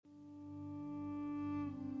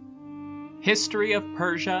History of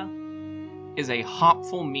Persia is a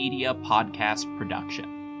Hopful Media podcast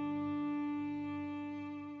production.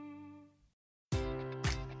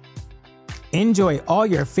 Enjoy all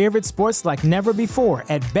your favorite sports like never before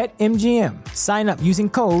at BetMGM. Sign up using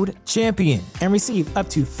code CHAMPION and receive up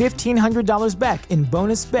to $1,500 back in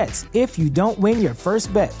bonus bets if you don't win your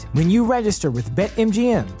first bet. When you register with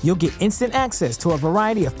BetMGM, you'll get instant access to a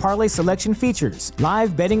variety of parlay selection features,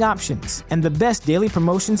 live betting options, and the best daily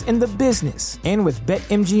promotions in the business. And with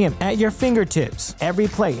BetMGM at your fingertips, every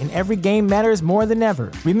play and every game matters more than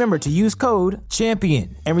ever. Remember to use code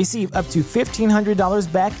CHAMPION and receive up to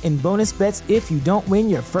 $1,500 back in bonus bets if you don't win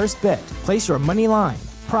your first bet. Place your money line,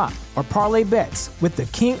 prop, or parlay bets with the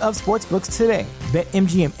king of sportsbooks today.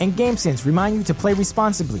 BetMGM and GameSense remind you to play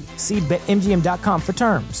responsibly. See BetMGM.com for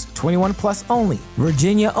terms. 21 plus only.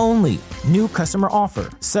 Virginia only. New customer offer.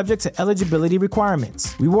 Subject to eligibility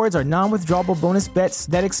requirements. Rewards are non-withdrawable bonus bets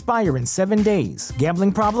that expire in 7 days.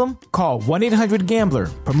 Gambling problem? Call 1-800-GAMBLER.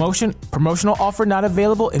 Promotional offer not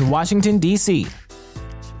available in Washington, D.C.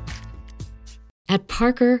 At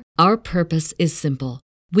Parker, our purpose is simple.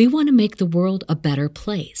 We want to make the world a better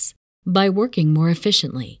place by working more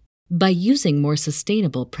efficiently, by using more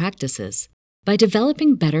sustainable practices, by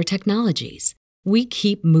developing better technologies. We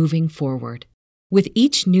keep moving forward. With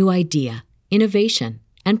each new idea, innovation,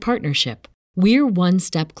 and partnership, we're one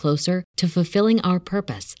step closer to fulfilling our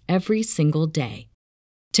purpose every single day.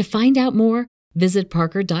 To find out more, visit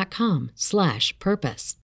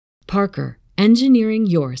parker.com/purpose. Parker, engineering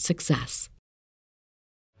your success.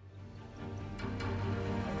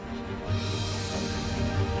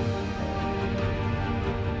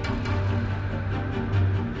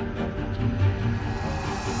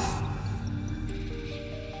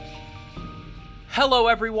 Hello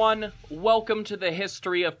everyone, welcome to the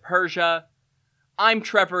History of Persia. I'm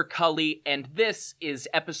Trevor Cully, and this is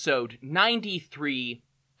episode 93,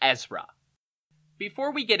 Ezra.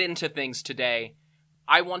 Before we get into things today,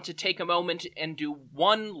 I want to take a moment and do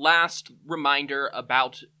one last reminder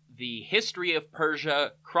about the History of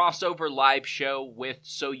Persia crossover live show with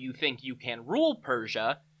So You Think You Can Rule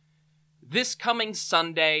Persia, this coming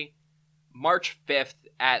Sunday, March 5th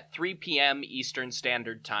at 3 p.m. Eastern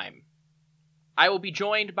Standard Time. I will be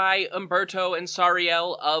joined by Umberto and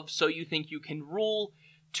Sariel of So You Think You Can Rule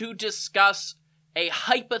to discuss a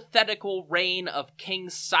hypothetical reign of King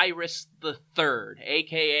Cyrus III,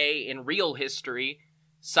 aka in real history,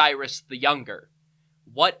 Cyrus the Younger.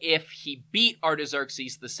 What if he beat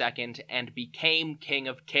Artaxerxes II and became King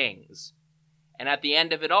of Kings? And at the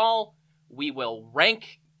end of it all, we will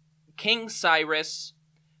rank King Cyrus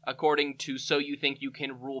according to So You Think You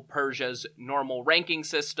Can Rule Persia's normal ranking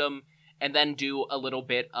system, and then do a little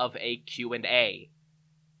bit of a Q&A.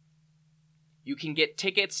 You can get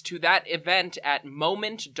tickets to that event at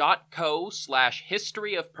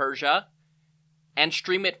moment.co/historyofpersia and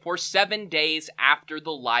stream it for 7 days after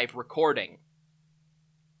the live recording.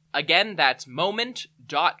 Again, that's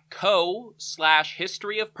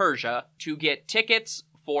moment.co/historyofpersia to get tickets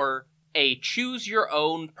for a Choose Your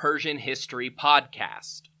Own Persian History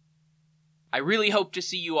podcast. I really hope to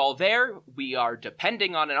see you all there. We are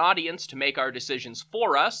depending on an audience to make our decisions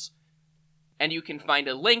for us, and you can find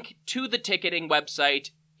a link to the ticketing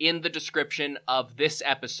website in the description of this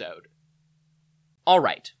episode.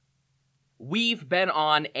 Alright, we've been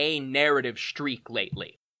on a narrative streak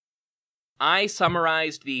lately. I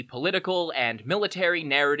summarized the political and military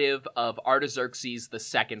narrative of Artaxerxes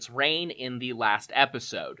II's reign in the last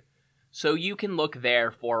episode, so you can look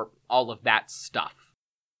there for all of that stuff.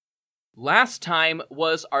 Last time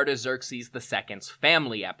was Artaxerxes II's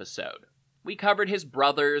family episode. We covered his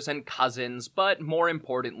brothers and cousins, but more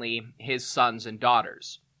importantly, his sons and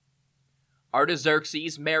daughters.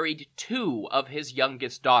 Artaxerxes married 2 of his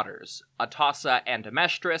youngest daughters, Atossa and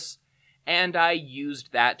Amestris, and I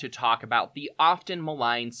used that to talk about the often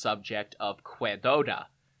maligned subject of Qedoda,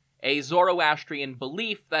 a Zoroastrian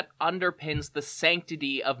belief that underpins the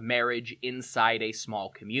sanctity of marriage inside a small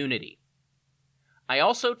community. I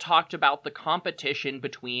also talked about the competition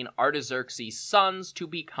between Artaxerxes' sons to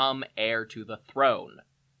become heir to the throne.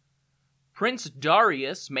 Prince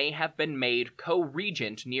Darius may have been made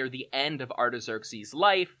co-regent near the end of Artaxerxes'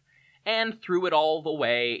 life, and threw it all the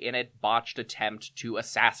way in a botched attempt to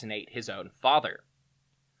assassinate his own father.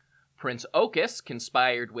 Prince Ochus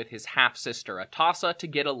conspired with his half-sister Atossa to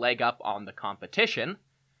get a leg up on the competition,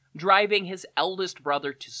 driving his eldest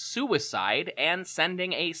brother to suicide and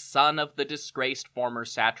sending a son of the disgraced former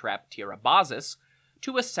satrap Tiribazus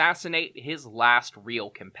to assassinate his last real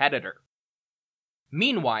competitor.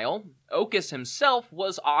 Meanwhile, Ochus himself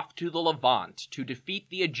was off to the Levant to defeat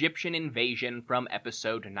the Egyptian invasion from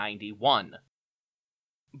episode 91.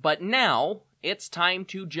 But now, it's time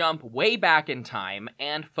to jump way back in time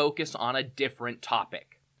and focus on a different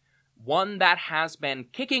topic. One that has been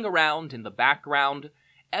kicking around in the background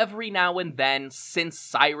every now and then since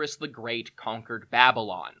Cyrus the Great conquered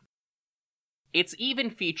Babylon. It's even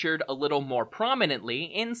featured a little more prominently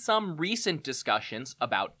in some recent discussions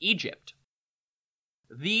about Egypt.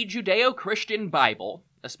 The Judeo-Christian Bible,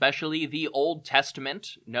 especially the Old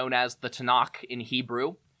Testament, known as the Tanakh in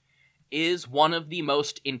Hebrew, is one of the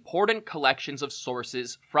most important collections of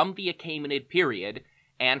sources from the Achaemenid period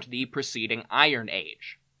and the preceding Iron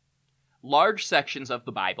Age. Large sections of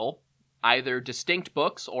the Bible, either distinct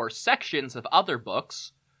books or sections of other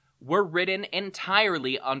books, were written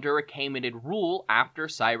entirely under Achaemenid rule after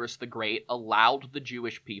Cyrus the Great allowed the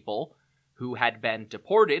Jewish people, who had been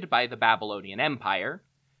deported by the Babylonian Empire,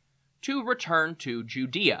 to return to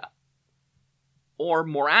Judea. Or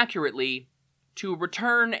more accurately, to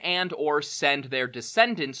return and or send their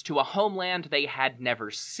descendants to a homeland they had never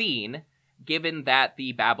seen, given that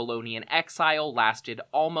the Babylonian exile lasted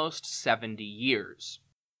almost 70 years.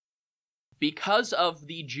 Because of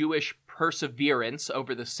the Jewish perseverance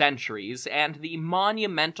over the centuries and the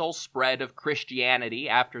monumental spread of Christianity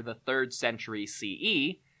after the 3rd century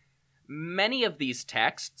CE, many of these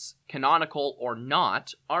texts, canonical or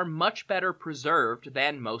not, are much better preserved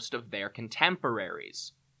than most of their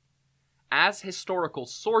contemporaries. As historical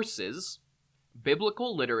sources,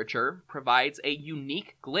 biblical literature provides a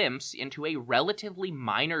unique glimpse into a relatively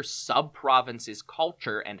minor sub-province's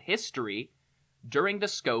culture and history during the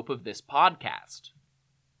scope of this podcast.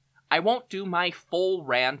 I won't do my full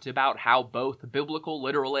rant about how both biblical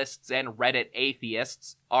literalists and Reddit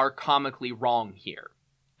atheists are comically wrong here.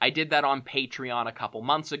 I did that on Patreon a couple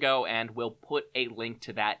months ago, and will put a link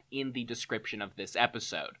to that in the description of this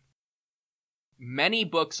episode. Many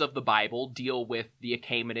books of the Bible deal with the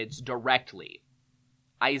Achaemenids directly.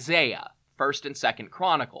 Isaiah, 1st and 2nd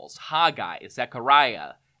Chronicles, Haggai,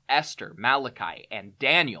 Zechariah, Esther, Malachi, and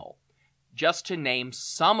Daniel, just to name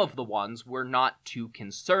some of the ones we're not too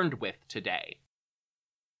concerned with today.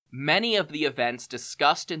 Many of the events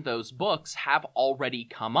discussed in those books have already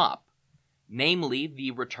come up, namely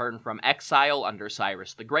the return from exile under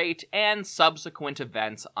Cyrus the Great and subsequent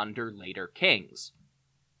events under later kings.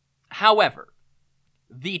 However,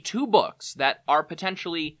 the two books that are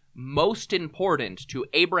potentially most important to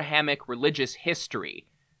Abrahamic religious history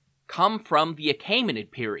come from the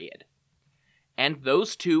Achaemenid period, and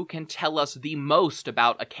those two can tell us the most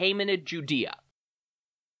about Achaemenid Judea.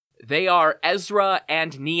 They are Ezra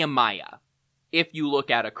and Nehemiah, if you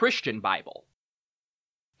look at a Christian Bible.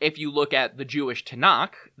 If you look at the Jewish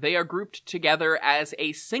Tanakh, they are grouped together as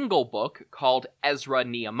a single book called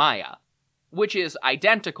Ezra-Nehemiah, which is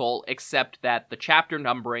identical except that the chapter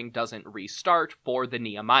numbering doesn't restart for the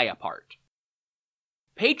Nehemiah part.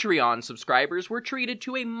 Patreon subscribers were treated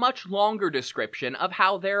to a much longer description of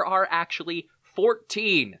how there are actually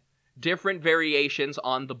 14 different variations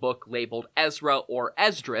on the book labeled Ezra or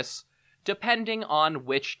Esdras, depending on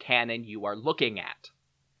which canon you are looking at.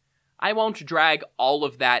 I won't drag all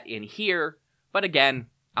of that in here, but again,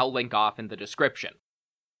 I'll link off in the description.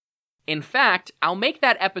 In fact, I'll make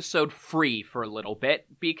that episode free for a little bit,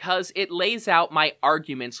 because it lays out my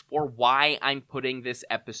arguments for why I'm putting this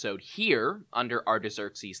episode here, under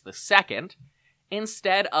Artaxerxes II,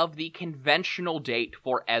 instead of the conventional date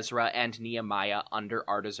for Ezra and Nehemiah under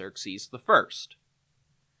Artaxerxes I.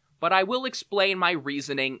 But I will explain my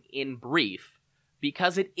reasoning in brief,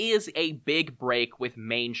 because it is a big break with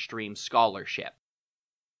mainstream scholarship.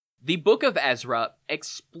 The Book of Ezra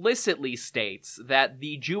explicitly states that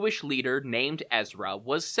the Jewish leader named Ezra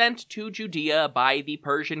was sent to Judea by the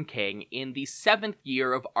Persian king in the 7th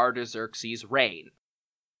year of Artaxerxes' reign.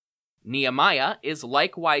 Nehemiah is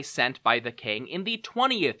likewise sent by the king in the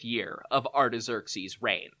 20th year of Artaxerxes'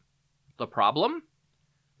 reign. The problem?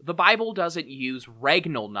 The Bible doesn't use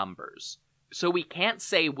regnal numbers, so we can't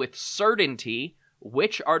say with certainty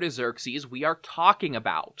which Artaxerxes we are talking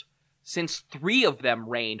about, since 3 of them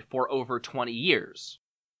reigned for over 20 years.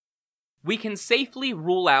 We can safely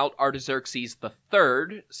rule out Artaxerxes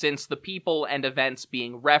III, since the people and events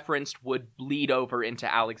being referenced would bleed over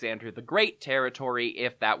into Alexander the Great territory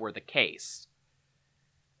if that were the case.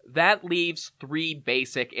 That leaves 3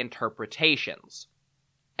 basic interpretations.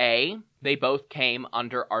 A, they both came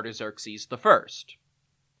under Artaxerxes I.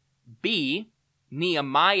 B,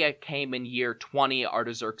 Nehemiah came in year 20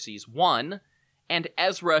 Artaxerxes I, and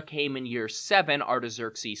Ezra came in year 7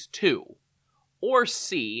 Artaxerxes II. Or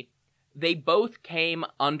C, they both came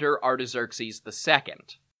under Artaxerxes II.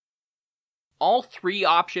 All three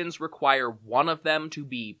options require one of them to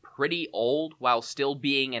be pretty old while still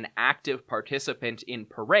being an active participant in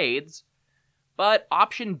parades, but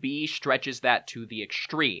option B stretches that to the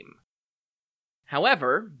extreme.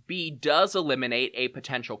 However, B does eliminate a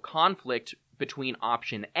potential conflict between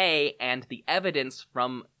option A and the evidence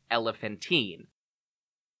from Elephantine,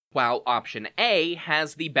 while option A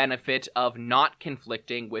has the benefit of not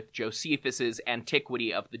conflicting with Josephus's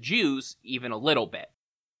Antiquity of the Jews even a little bit.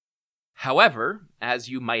 However, as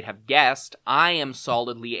you might have guessed, I am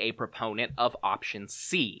solidly a proponent of option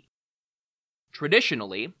C.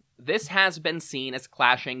 Traditionally, this has been seen as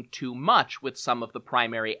clashing too much with some of the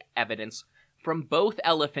primary evidence from both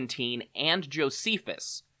Elephantine and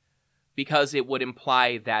Josephus, because it would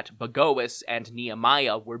imply that Bagoas and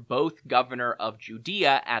Nehemiah were both governor of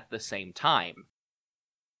Judea at the same time.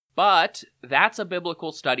 But that's a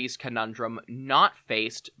biblical studies conundrum not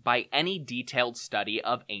faced by any detailed study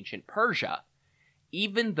of ancient Persia,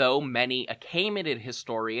 even though many Achaemenid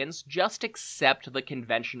historians just accept the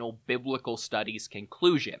conventional biblical studies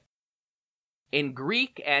conclusion. In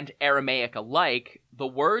Greek and Aramaic alike, the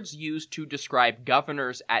words used to describe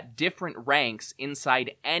governors at different ranks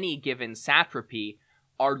inside any given satrapy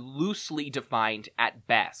are loosely defined at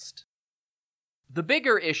best. The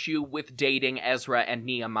bigger issue with dating Ezra and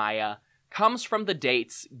Nehemiah comes from the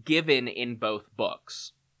dates given in both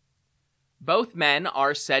books. Both men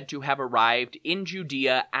are said to have arrived in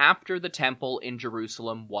Judea after the temple in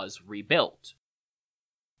Jerusalem was rebuilt.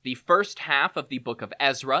 The first half of the book of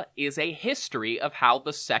Ezra is a history of how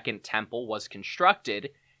the second temple was constructed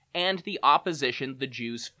and the opposition the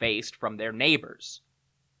Jews faced from their neighbors.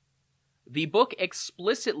 The book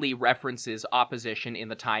explicitly references opposition in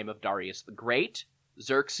the time of Darius the Great,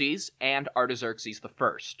 Xerxes, and Artaxerxes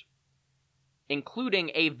I, including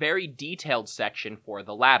a very detailed section for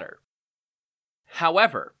the latter.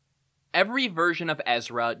 However, every version of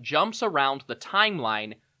Ezra jumps around the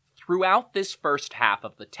timeline throughout this first half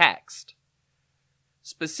of the text.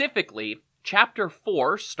 Specifically, chapter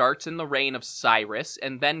 4 starts in the reign of Cyrus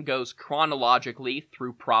and then goes chronologically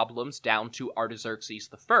through problems down to Artaxerxes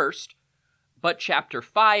I, but chapter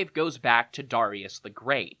 5 goes back to Darius the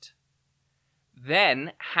Great.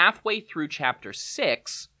 Then, halfway through chapter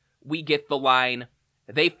 6, we get the line,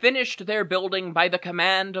 "They finished their building by the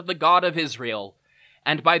command of the God of Israel,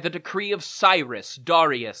 and by the decree of Cyrus,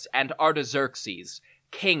 Darius, and Artaxerxes,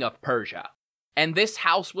 king of Persia. And this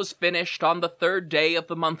house was finished on the 3rd day of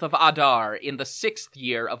the month of Adar, in the 6th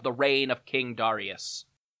year of the reign of King Darius."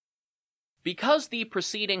 Because the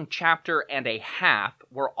preceding chapter and a half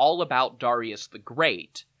were all about Darius the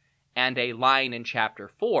Great, and a line in chapter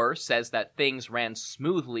 4 says that things ran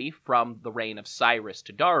smoothly from the reign of Cyrus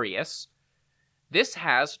to Darius, this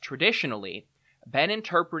has, traditionally, been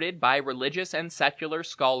interpreted by religious and secular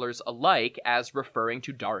scholars alike as referring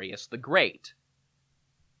to Darius the Great.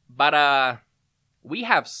 But, we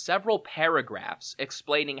have several paragraphs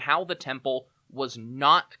explaining how the temple was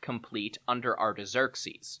not complete under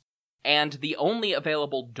Artaxerxes, and the only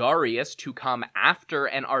available Darius to come after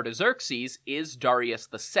an Artaxerxes is Darius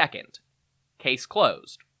II. Case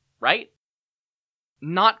closed, right?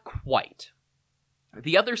 Not quite.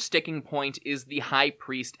 The other sticking point is the high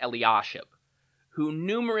priest Eliashib, who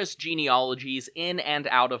numerous genealogies in and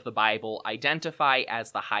out of the Bible identify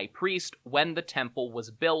as the high priest when the temple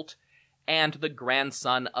was built, and the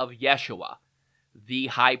grandson of Yeshua, the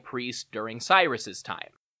high priest during Cyrus's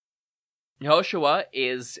time. Yehoshua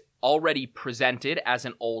is already presented as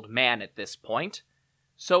an old man at this point,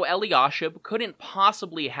 so Eliashib couldn't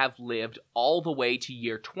possibly have lived all the way to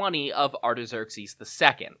year 20 of Artaxerxes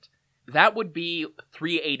II. That would be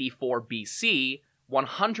 384 BC,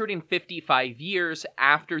 155 years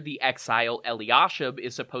after the exile Eliashib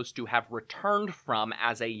is supposed to have returned from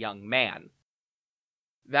as a young man.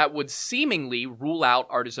 That would seemingly rule out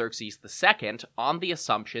Artaxerxes II on the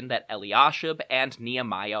assumption that Eliashib and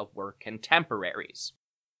Nehemiah were contemporaries.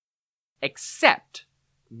 Except,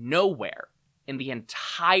 nowhere in the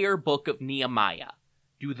entire book of Nehemiah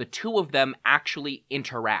do the two of them actually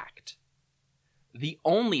interact. The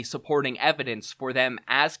only supporting evidence for them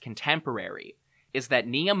as contemporary is that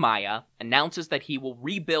Nehemiah announces that he will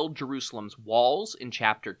rebuild Jerusalem's walls in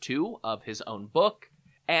chapter 2 of his own book,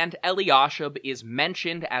 and Eliashib is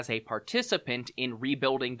mentioned as a participant in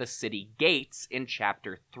rebuilding the city gates in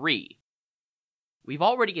chapter 3. We've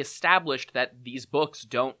already established that these books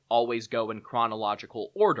don't always go in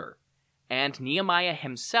chronological order, and Nehemiah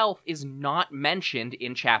himself is not mentioned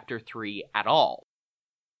in chapter 3 at all.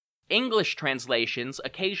 English translations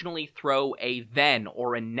occasionally throw a then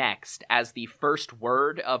or a next as the first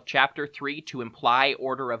word of chapter 3 to imply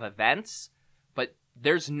order of events, but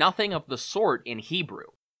there's nothing of the sort in Hebrew.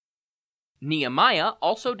 Nehemiah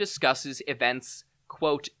also discusses events,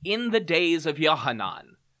 quote, in the days of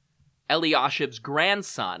Yohanan, Eliashib's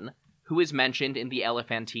grandson, who is mentioned in the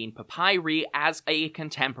Elephantine Papyri as a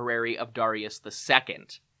contemporary of Darius II,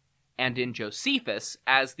 and in Josephus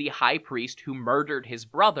as the high priest who murdered his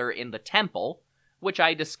brother in the temple, which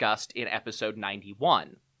I discussed in episode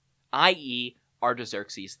 91, i.e.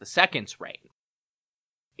 Artaxerxes II's reign.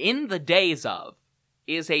 In the days of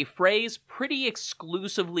is a phrase pretty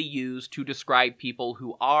exclusively used to describe people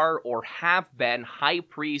who are or have been high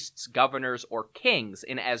priests, governors, or kings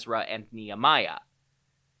in Ezra and Nehemiah,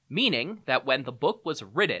 meaning that when the book was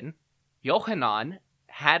written, Yohanan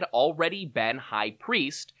had already been high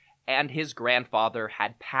priest and his grandfather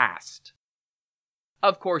had passed.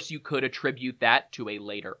 Of course, you could attribute that to a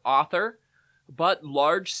later author, but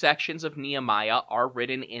large sections of Nehemiah are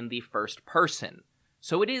written in the first person,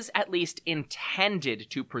 so it is at least intended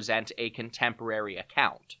to present a contemporary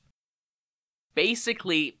account.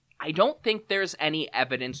 Basically, I don't think there's any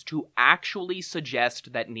evidence to actually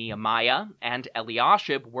suggest that Nehemiah and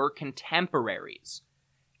Eliashib were contemporaries,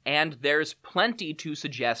 and there's plenty to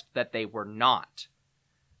suggest that they were not.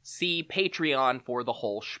 See Patreon for the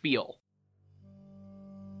whole spiel.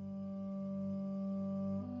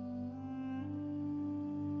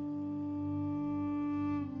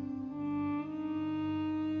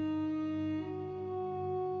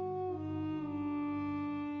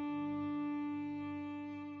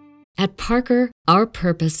 At Parker, our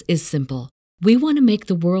purpose is simple. We want to make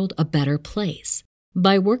the world a better place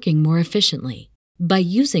by working more efficiently, by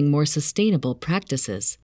using more sustainable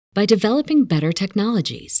practices, by developing better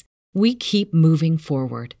technologies. We keep moving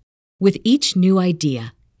forward. With each new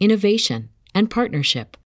idea, innovation, and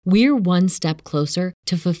partnership, we're one step closer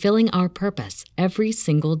to fulfilling our purpose every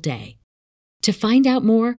single day. To find out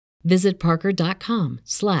more, visit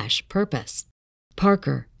parker.com/purpose.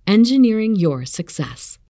 Parker, engineering your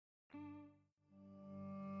success.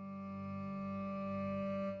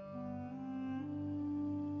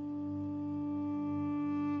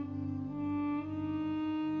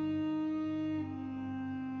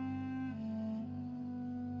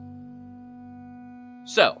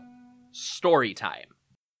 So, story time.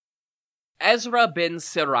 Ezra ben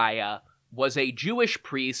Seraiah was a Jewish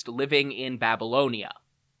priest living in Babylonia.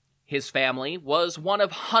 His family was one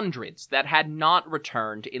of hundreds that had not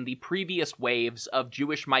returned in the previous waves of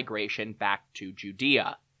Jewish migration back to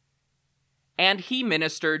Judea, and he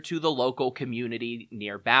ministered to the local community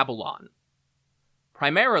near Babylon.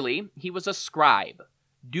 Primarily, he was a scribe,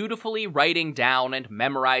 dutifully writing down and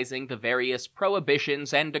memorizing the various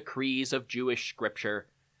prohibitions and decrees of Jewish scripture,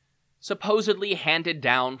 supposedly handed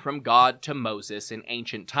down from God to Moses in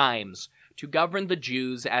ancient times to govern the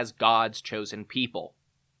Jews as God's chosen people.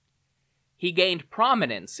 He gained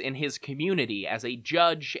prominence in his community as a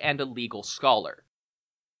judge and a legal scholar.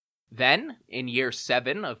 Then, in year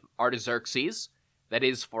 7 of Artaxerxes, that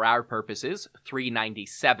is, for our purposes,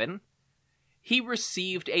 397, he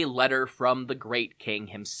received a letter from the great king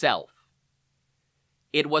himself.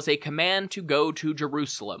 It was a command to go to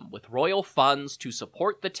Jerusalem with royal funds to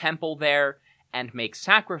support the temple there and make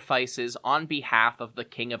sacrifices on behalf of the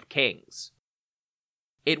King of Kings.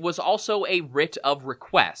 It was also a writ of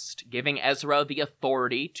request, giving Ezra the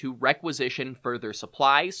authority to requisition further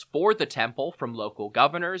supplies for the temple from local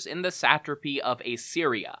governors in the satrapy of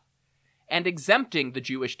Assyria, and exempting the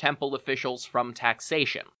Jewish temple officials from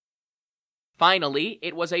taxation. Finally,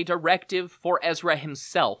 it was a directive for Ezra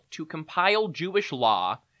himself to compile Jewish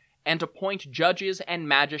law and appoint judges and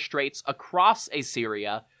magistrates across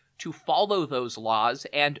Assyria to follow those laws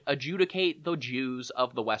and adjudicate the Jews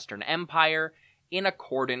of the Western Empire in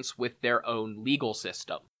accordance with their own legal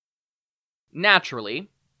system.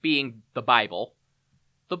 Naturally, being the Bible,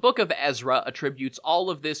 the book of Ezra attributes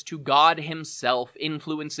all of this to God himself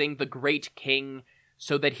influencing the great king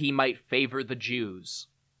so that he might favor the Jews.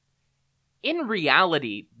 In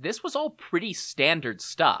reality, this was all pretty standard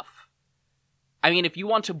stuff. I mean, if you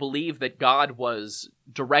want to believe that God was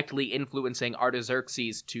directly influencing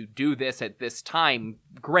Artaxerxes to do this at this time,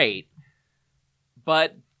 great.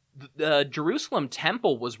 But the Jerusalem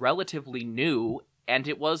temple was relatively new, and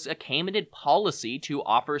it was a Achaemenid policy to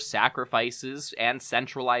offer sacrifices and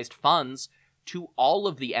centralized funds to all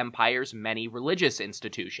of the empire's many religious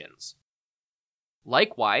institutions.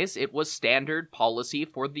 Likewise, it was standard policy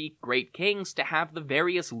for the great kings to have the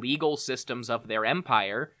various legal systems of their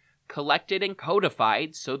empire collected and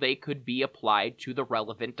codified so they could be applied to the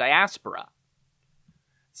relevant diaspora.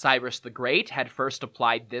 Cyrus the Great had first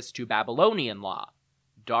applied this to Babylonian law.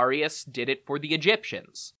 Darius did it for the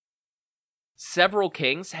Egyptians. Several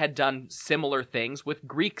kings had done similar things with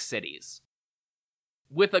Greek cities.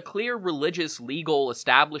 With a clear religious legal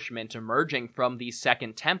establishment emerging from the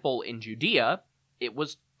Second Temple in Judea, it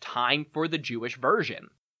was time for the Jewish version.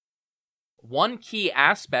 One key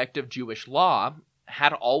aspect of Jewish law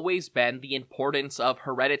had always been the importance of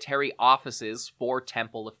hereditary offices for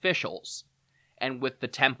temple officials, and with the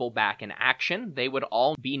temple back in action, they would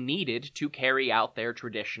all be needed to carry out their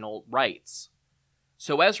traditional rites.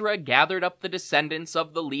 So Ezra gathered up the descendants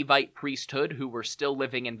of the Levite priesthood who were still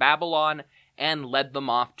living in Babylon and led them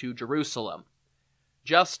off to Jerusalem,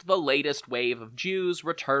 just the latest wave of Jews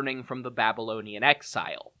returning from the Babylonian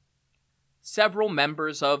exile. Several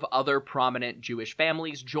members of other prominent Jewish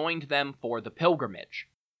families joined them for the pilgrimage.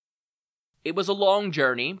 It was a long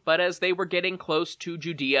journey, but as they were getting close to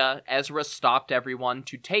Judea, Ezra stopped everyone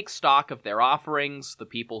to take stock of their offerings, the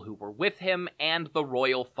people who were with him, and the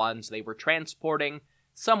royal funds they were transporting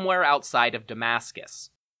somewhere outside of Damascus.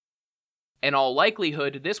 In all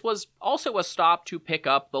likelihood, this was also a stop to pick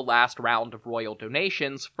up the last round of royal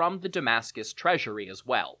donations from the Damascus treasury as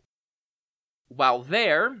well. While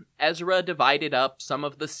there, Ezra divided up some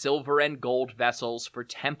of the silver and gold vessels for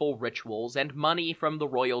temple rituals and money from the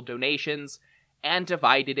royal donations, and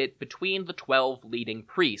divided it between the 12 leading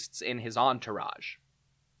priests in his entourage.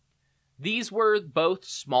 These were both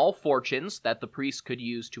small fortunes that the priests could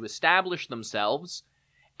use to establish themselves,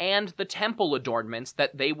 and the temple adornments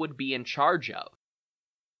that they would be in charge of.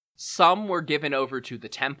 Some were given over to the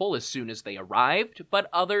temple as soon as they arrived, but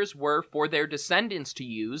others were for their descendants to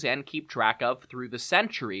use and keep track of through the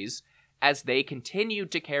centuries as they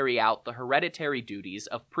continued to carry out the hereditary duties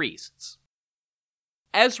of priests.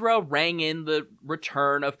 Ezra rang in the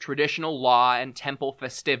return of traditional law and temple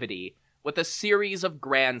festivity with a series of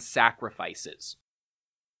grand sacrifices.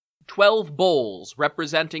 12 bulls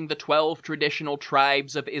representing the 12 traditional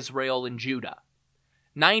tribes of Israel and Judah,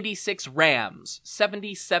 96 rams,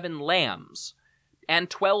 77 lambs, and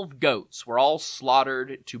 12 goats were all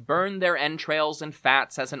slaughtered to burn their entrails and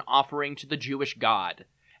fats as an offering to the Jewish God,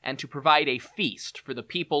 and to provide a feast for the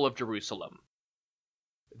people of Jerusalem.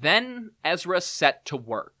 Then Ezra set to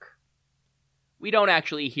work. We don't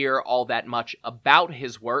actually hear all that much about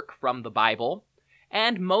his work from the Bible,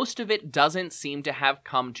 and most of it doesn't seem to have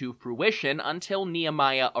come to fruition until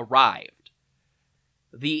Nehemiah arrived.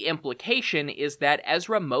 The implication is that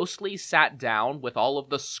Ezra mostly sat down with all of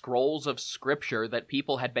the scrolls of scripture that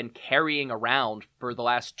people had been carrying around for the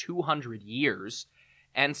last 200 years,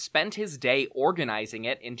 and spent his day organizing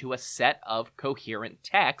it into a set of coherent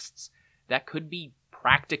texts that could be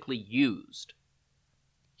practically used.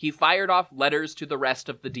 He fired off letters to the rest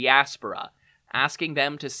of the diaspora, asking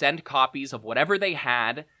them to send copies of whatever they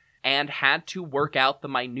had, and had to work out the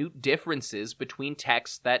minute differences between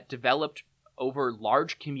texts that developed over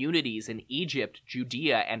large communities in Egypt,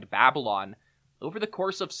 Judea, and Babylon over the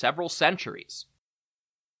course of several centuries.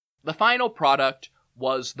 The final product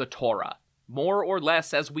was the Torah, more or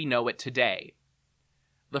less as we know it today.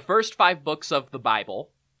 The first 5 books of the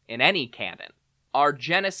Bible, in any canon, are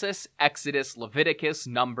Genesis, Exodus, Leviticus,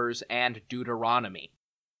 Numbers, and Deuteronomy.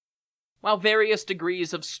 While various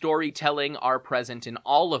degrees of storytelling are present in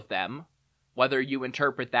all of them, whether you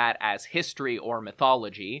interpret that as history or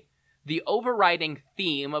mythology, the overriding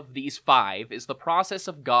theme of these 5 is the process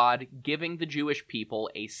of God giving the Jewish people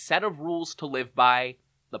a set of rules to live by,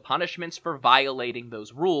 the punishments for violating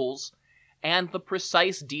those rules, and the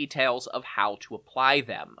precise details of how to apply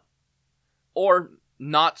them. Or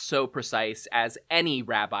not so precise as any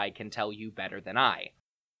rabbi can tell you better than I.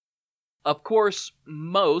 Of course,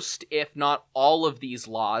 most, if not all of these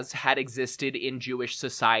laws had existed in Jewish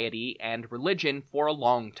society and religion for a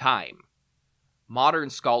long time. Modern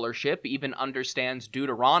scholarship even understands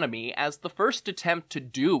Deuteronomy as the first attempt to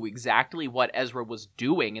do exactly what Ezra was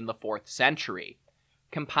doing in the 4th century,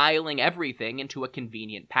 compiling everything into a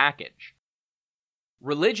convenient package.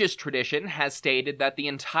 Religious tradition has stated that the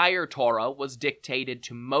entire Torah was dictated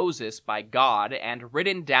to Moses by God and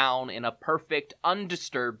written down in a perfect,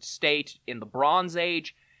 undisturbed state in the Bronze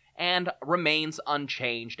Age, and remains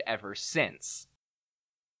unchanged ever since.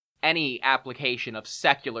 Any application of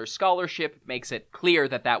secular scholarship makes it clear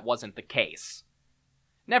that that wasn't the case.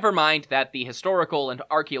 Never mind that the historical and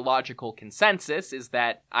archaeological consensus is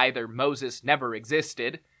that either Moses never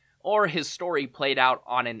existed, or his story played out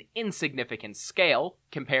on an insignificant scale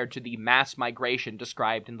compared to the mass migration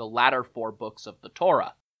described in the latter 4 books of the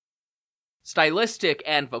Torah. Stylistic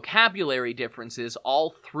and vocabulary differences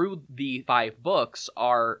all through the 5 books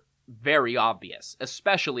are very obvious,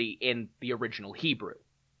 especially in the original Hebrew.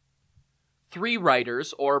 3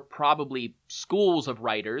 writers, or probably schools of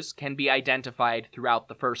writers, can be identified throughout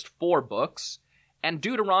the first 4 books, and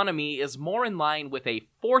Deuteronomy is more in line with a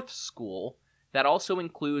 4th school that also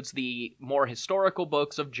includes the more historical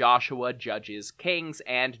books of Joshua, Judges, Kings,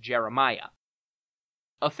 and Jeremiah.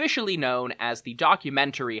 Officially known as the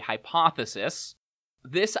documentary hypothesis,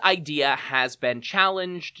 this idea has been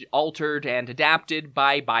challenged, altered, and adapted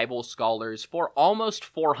by Bible scholars for almost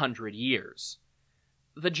 400 years.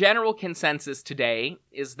 The general consensus today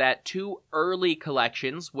is that 2 early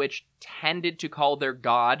collections, which tended to call their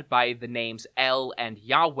god by the names El and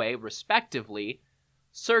Yahweh respectively,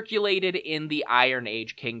 circulated in the Iron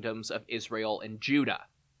Age kingdoms of Israel and Judah.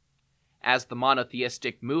 As the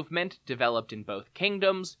monotheistic movement developed in both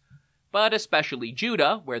kingdoms, but especially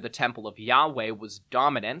Judah, where the Temple of Yahweh was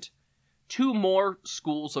dominant, 2 more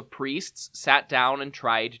schools of priests sat down and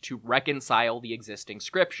tried to reconcile the existing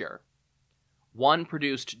scripture. One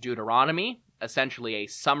produced Deuteronomy, essentially a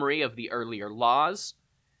summary of the earlier laws.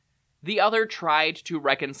 The other tried to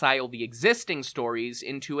reconcile the existing stories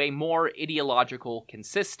into a more ideological,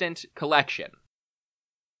 consistent collection,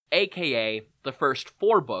 aka the first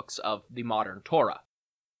 4 books of the modern Torah.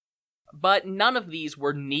 But none of these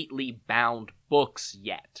were neatly bound books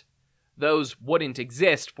yet. Those wouldn't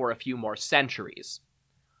exist for a few more centuries.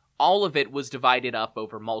 All of it was divided up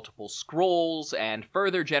over multiple scrolls, and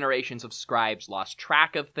further generations of scribes lost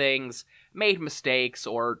track of things, made mistakes,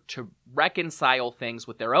 or to reconcile things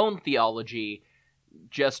with their own theology,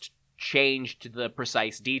 just changed the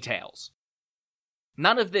precise details.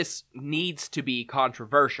 None of this needs to be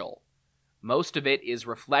controversial. Most of it is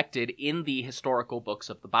reflected in the historical books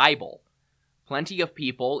of the Bible. Plenty of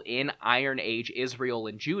people in Iron Age Israel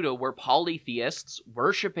and Judah were polytheists,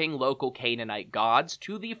 worshipping local Canaanite gods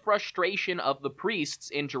to the frustration of the priests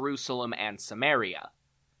in Jerusalem and Samaria.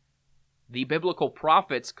 The biblical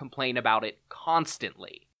prophets complain about it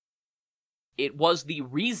constantly. It was the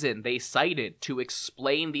reason they cited to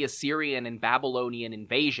explain the Assyrian and Babylonian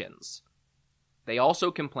invasions. They also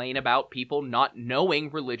complain about people not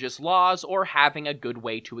knowing religious laws or having a good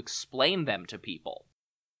way to explain them to people.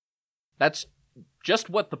 That's just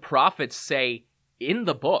what the prophets say in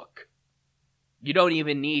the book. You don't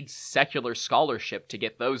even need secular scholarship to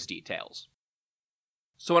get those details.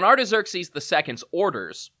 So in Artaxerxes II's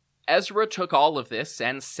orders, Ezra took all of this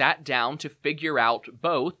and sat down to figure out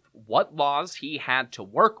both what laws he had to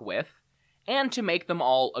work with and to make them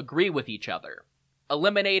all agree with each other,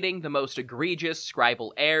 eliminating the most egregious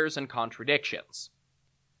scribal errors and contradictions.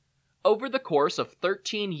 Over the course of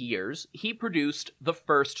 13 years, he produced the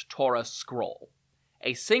first Torah scroll,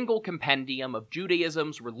 a single compendium of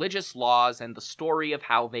Judaism's religious laws and the story of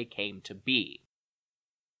how they came to be.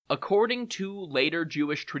 According to later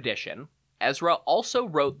Jewish tradition, Ezra also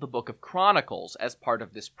wrote the Book of Chronicles as part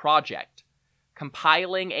of this project,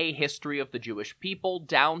 compiling a history of the Jewish people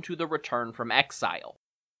down to the return from exile.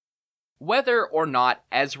 Whether or not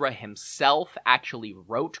Ezra himself actually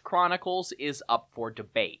wrote Chronicles is up for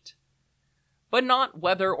debate, but not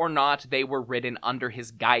whether or not they were written under his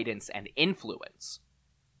guidance and influence.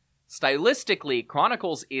 Stylistically,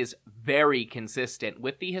 Chronicles is very consistent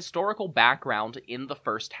with the historical background in the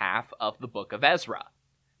first half of the Book of Ezra,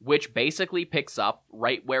 which basically picks up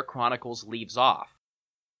right where Chronicles leaves off.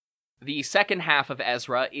 The second half of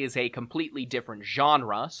Ezra is a completely different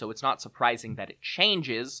genre, so it's not surprising that it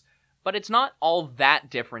changes, but it's not all that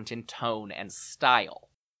different in tone and style.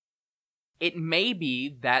 It may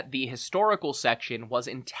be that the historical section was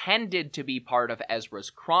intended to be part of Ezra's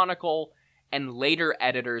Chronicle, and later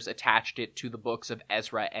editors attached it to the books of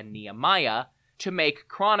Ezra and Nehemiah to make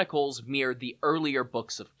Chronicles mirror the earlier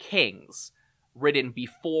books of Kings, written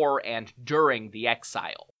before and during the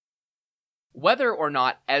exile. Whether or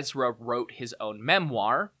not Ezra wrote his own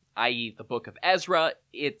memoir, i.e. the Book of Ezra,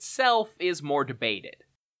 itself is more debated.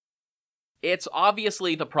 It's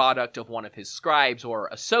obviously the product of one of his scribes or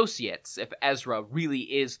associates, if Ezra really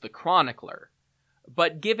is the chronicler.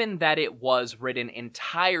 But given that it was written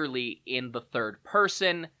entirely in the third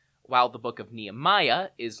person, while the Book of Nehemiah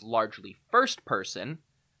is largely first person,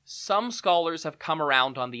 some scholars have come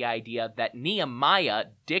around on the idea that Nehemiah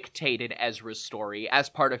dictated Ezra's story as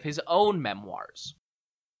part of his own memoirs.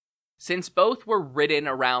 Since both were written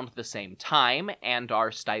around the same time and are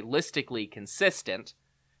stylistically consistent,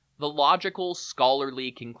 the logical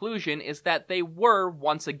scholarly conclusion is that they were,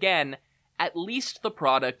 once again, at least the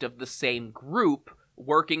product of the same group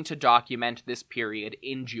working to document this period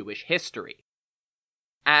in Jewish history.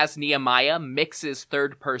 As Nehemiah mixes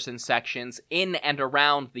third-person sections in and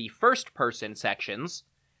around the first-person sections,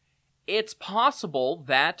 It's possible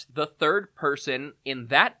that the third person in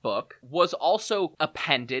that book was also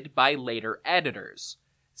appended by later editors,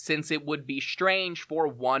 since it would be strange for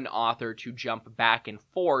one author to jump back and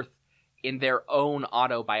forth in their own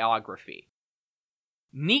autobiography.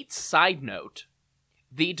 Neat side note,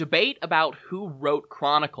 the debate about who wrote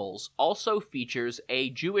Chronicles also features a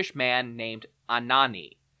Jewish man named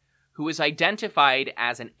Anani, who is identified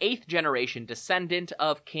as an 8th-generation descendant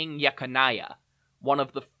of King Jeconiah, one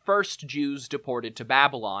of the first Jews deported to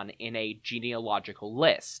Babylon in a genealogical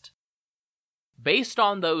list. Based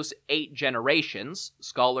on those 8 generations,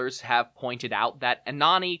 scholars have pointed out that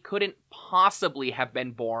Anani couldn't possibly have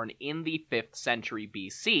been born in the 5th century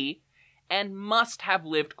BC, and must have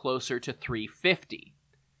lived closer to 350,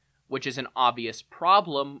 which is an obvious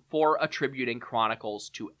problem for attributing Chronicles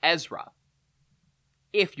to Ezra.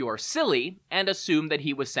 If you're silly and assume that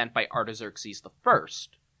he was sent by Artaxerxes I,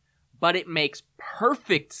 but it makes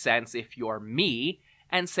perfect sense if you're me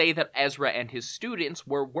and say that Ezra and his students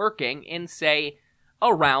were working in, say,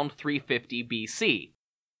 around 350 BC.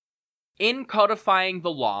 In codifying the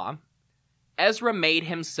law, Ezra made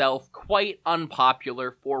himself quite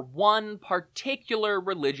unpopular for one particular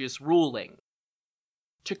religious ruling.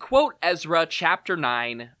 To quote Ezra chapter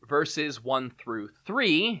 9, verses 1 through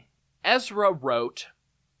 3, Ezra wrote,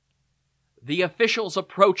 "The officials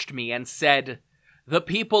approached me and said, 'The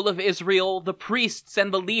people of Israel, the priests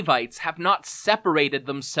and the Levites, have not separated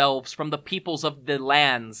themselves from the peoples of the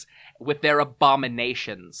lands with their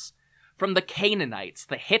abominations. From the Canaanites,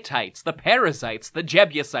 the Hittites, the Perizzites, the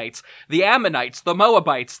Jebusites, the Ammonites, the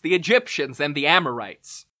Moabites, the Egyptians, and the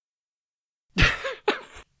Amorites.'"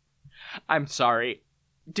 I'm sorry.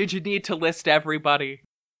 Did you need to list everybody?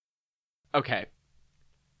 Okay.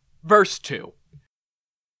 Verse 2.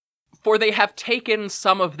 "For they have taken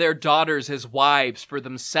some of their daughters as wives for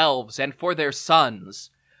themselves and for their sons.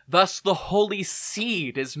 Thus the holy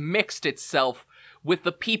seed has mixed itself with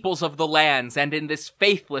the peoples of the lands, and in this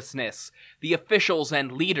faithlessness the officials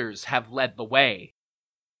and leaders have led the way.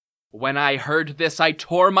 When I heard this, I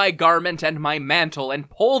tore my garment and my mantle, and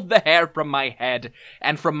pulled the hair from my head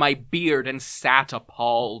and from my beard, and sat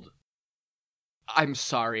appalled." I'm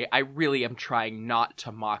sorry, I really am trying not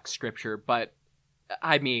to mock scripture, but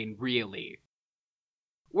I mean, really.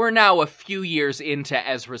 We're now a few years into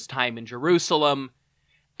Ezra's time in Jerusalem,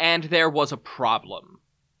 and there was a problem.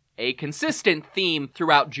 A consistent theme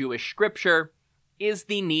throughout Jewish scripture is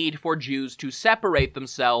the need for Jews to separate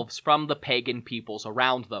themselves from the pagan peoples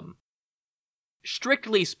around them.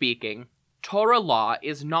 Strictly speaking, Torah law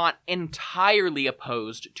is not entirely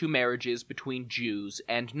opposed to marriages between Jews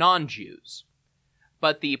and non-Jews,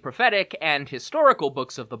 but the prophetic and historical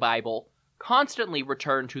books of the Bible constantly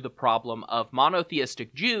return to the problem of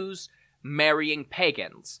monotheistic Jews marrying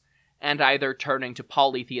pagans, and either turning to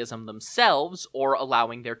polytheism themselves or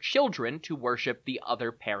allowing their children to worship the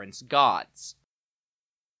other parents' gods.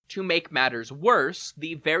 To make matters worse,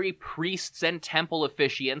 the very priests and temple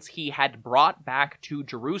officiants he had brought back to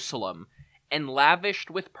Jerusalem and lavished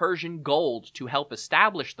with Persian gold to help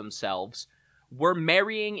establish themselves were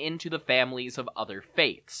marrying into the families of other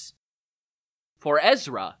faiths. For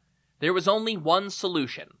Ezra, there was only one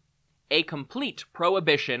solution: a complete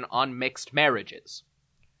prohibition on mixed marriages.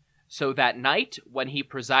 So that night, when he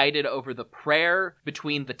presided over the prayer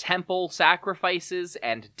between the temple sacrifices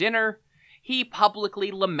and dinner, he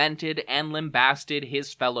publicly lamented and lambasted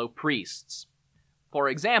his fellow priests. For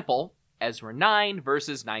example, Ezra 9,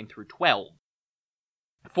 verses 9 through 12.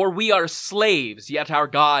 "For we are slaves, yet our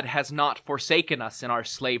God has not forsaken us in our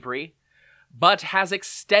slavery, but has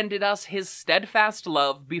extended us his steadfast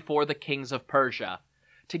love before the kings of Persia,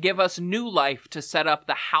 to give us new life to set up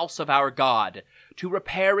the house of our God, to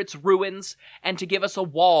repair its ruins, and to give us a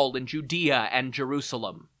wall in Judea and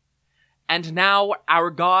Jerusalem. And now, our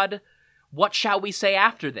God, what shall we say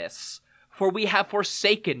after this? For we have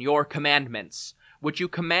forsaken your commandments, which you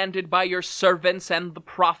commanded by your servants and the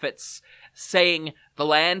prophets, saying, 'The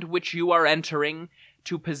land which you are entering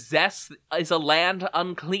to possess is a land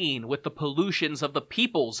unclean with the pollutions of the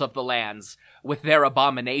peoples of the lands, with their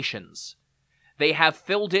abominations. They have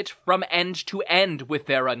filled it from end to end with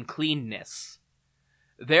their uncleanness.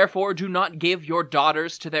 Therefore do not give your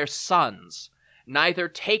daughters to their sons, neither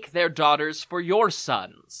take their daughters for your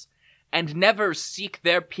sons, and never seek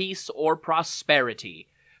their peace or prosperity,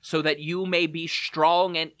 so that you may be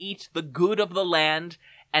strong and eat the good of the land,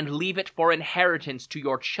 and leave it for inheritance to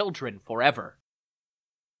your children forever.'"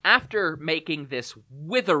 After making this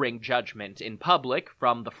withering judgment in public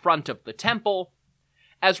from the front of the temple,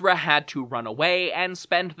 Ezra had to run away and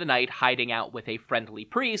spend the night hiding out with a friendly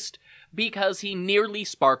priest because he nearly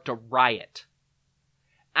sparked a riot.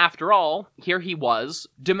 After all, here he was,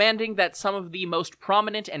 demanding that some of the most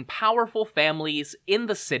prominent and powerful families in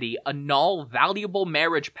the city annul valuable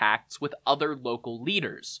marriage pacts with other local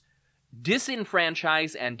leaders,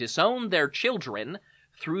 disenfranchise and disown their children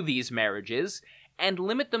through these marriages, and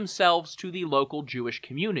limit themselves to the local Jewish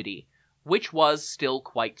community, which was still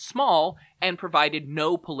quite small and provided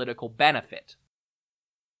no political benefit.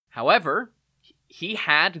 However, he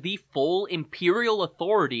had the full imperial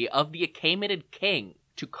authority of the Achaemenid king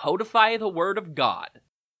to codify the word of God.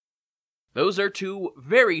 Those are two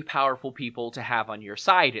very powerful people to have on your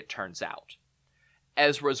side, it turns out.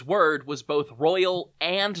 Ezra's word was both royal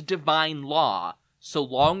and divine law, so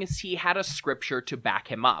long as he had a scripture to back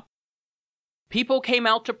him up. People came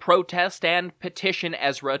out to protest and petition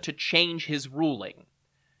Ezra to change his ruling,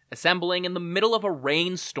 assembling in the middle of a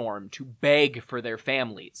rainstorm to beg for their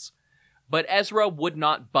families. But Ezra would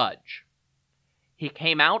not budge. He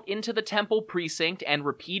came out into the temple precinct and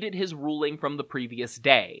repeated his ruling from the previous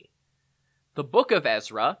day. The Book of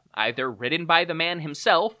Ezra, either written by the man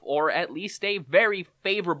himself or at least a very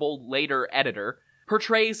favorable later editor,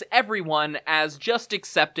 portrays everyone as just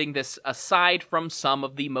accepting this aside from some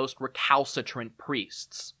of the most recalcitrant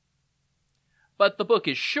priests. But the book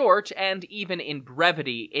is short, and even in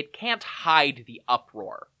brevity, it can't hide the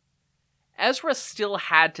uproar. Ezra still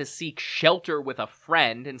had to seek shelter with a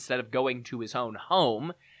friend instead of going to his own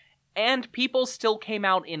home, and people still came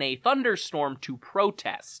out in a thunderstorm to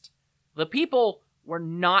protest. The people were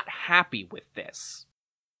not happy with this.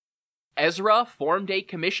 Ezra formed a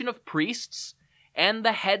commission of priests and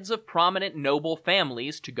the heads of prominent noble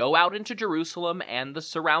families to go out into Jerusalem and the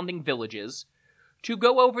surrounding villages to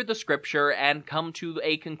go over the scripture and come to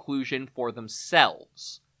a conclusion for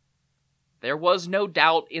themselves. There was no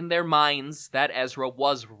doubt in their minds that Ezra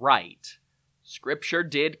was right. Scripture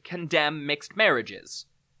did condemn mixed marriages,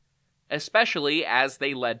 especially as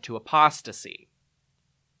they led to apostasy.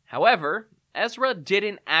 However, Ezra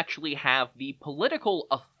didn't actually have the political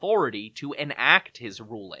authority to enact his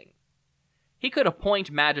ruling. He could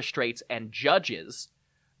appoint magistrates and judges,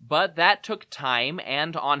 but that took time,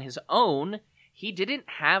 and on his own, he didn't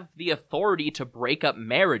have the authority to break up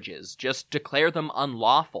marriages, just declare them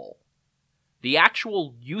unlawful. The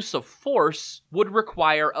actual use of force would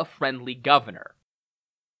require a friendly governor.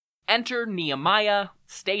 Enter Nehemiah,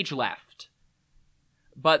 stage left.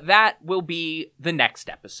 But that will be the next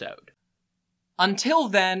episode. Until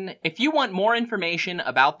then, if you want more information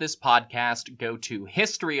about this podcast, go to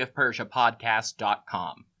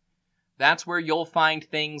historyofpersiapodcast.com. That's where you'll find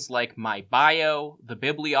things like my bio, the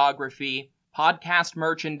bibliography, podcast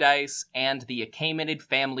merchandise, and the Achaemenid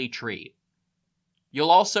family tree.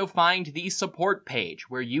 You'll also find the support page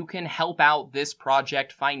where you can help out this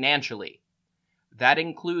project financially. That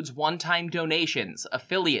includes one-time donations,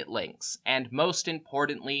 affiliate links, and most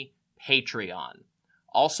importantly, Patreon.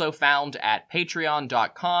 Also found at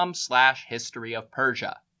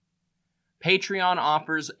patreon.com/historyofpersia. Patreon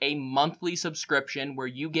offers a monthly subscription where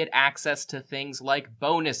you get access to things like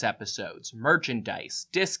bonus episodes, merchandise,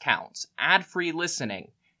 discounts, ad-free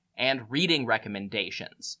listening, and reading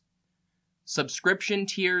recommendations. Subscription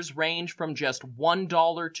tiers range from just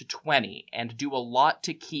 $1 to $20 and do a lot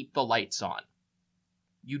to keep the lights on.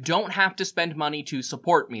 You don't have to spend money to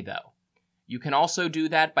support me, though. You can also do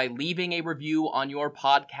that by leaving a review on your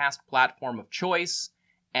podcast platform of choice,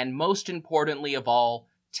 and most importantly of all,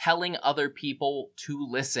 telling other people to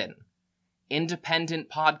listen. Independent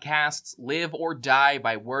podcasts live or die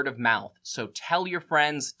by word of mouth, so tell your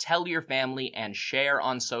friends, tell your family, and share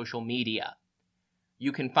on social media.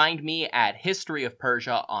 You can find me at History of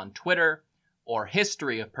Persia on Twitter, or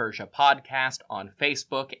History of Persia Podcast on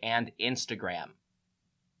Facebook and Instagram.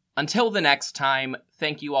 Until the next time,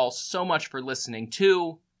 thank you all so much for listening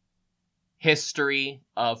to History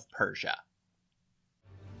of Persia.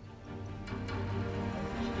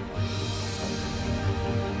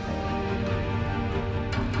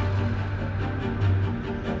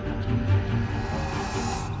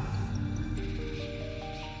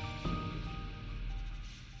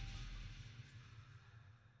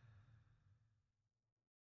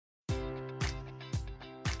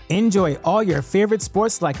 Enjoy all your favorite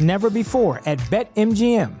sports like never before at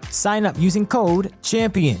BetMGM. Sign up using code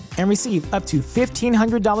CHAMPION and receive up to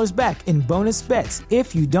 $1,500 back in bonus bets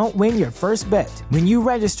if you don't win your first bet. When you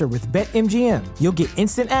register with BetMGM, you'll get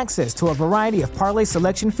instant access to a variety of parlay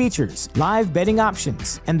selection features, live betting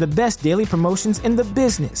options, and the best daily promotions in the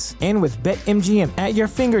business. And with BetMGM at your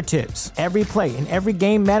fingertips, every play and every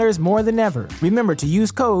game matters more than ever. Remember to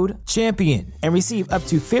use code CHAMPION and receive up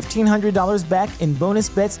to $1,500 back in bonus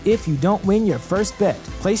bets if you don't win your first bet.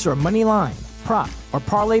 Place your money line, prop, or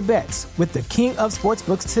parlay bets with the king of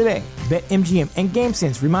sportsbooks today. BetMGM and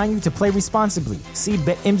GameSense remind you to play responsibly. See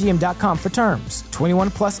BetMGM.com for terms.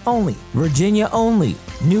 21 plus only. Virginia only.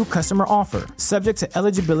 New customer offer. Subject to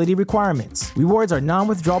eligibility requirements. Rewards are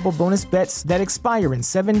non-withdrawable bonus bets that expire in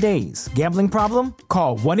 7 days. Gambling problem?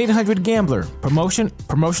 Call 1-800-GAMBLER.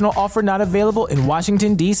 Promotional offer not available in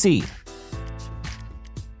Washington, D.C.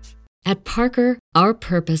 At Parker, our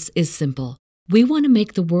purpose is simple. We want to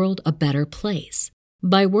make the world a better place.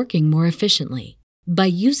 By working more efficiently, by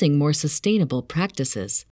using more sustainable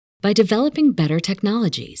practices, by developing better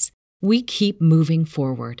technologies, we keep moving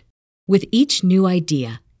forward. With each new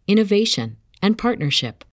idea, innovation, and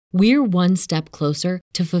partnership, we're one step closer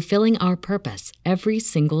to fulfilling our purpose every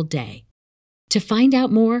single day. To find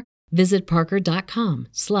out more, visit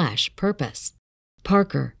parker.com/purpose.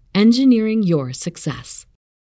 Parker, engineering your success.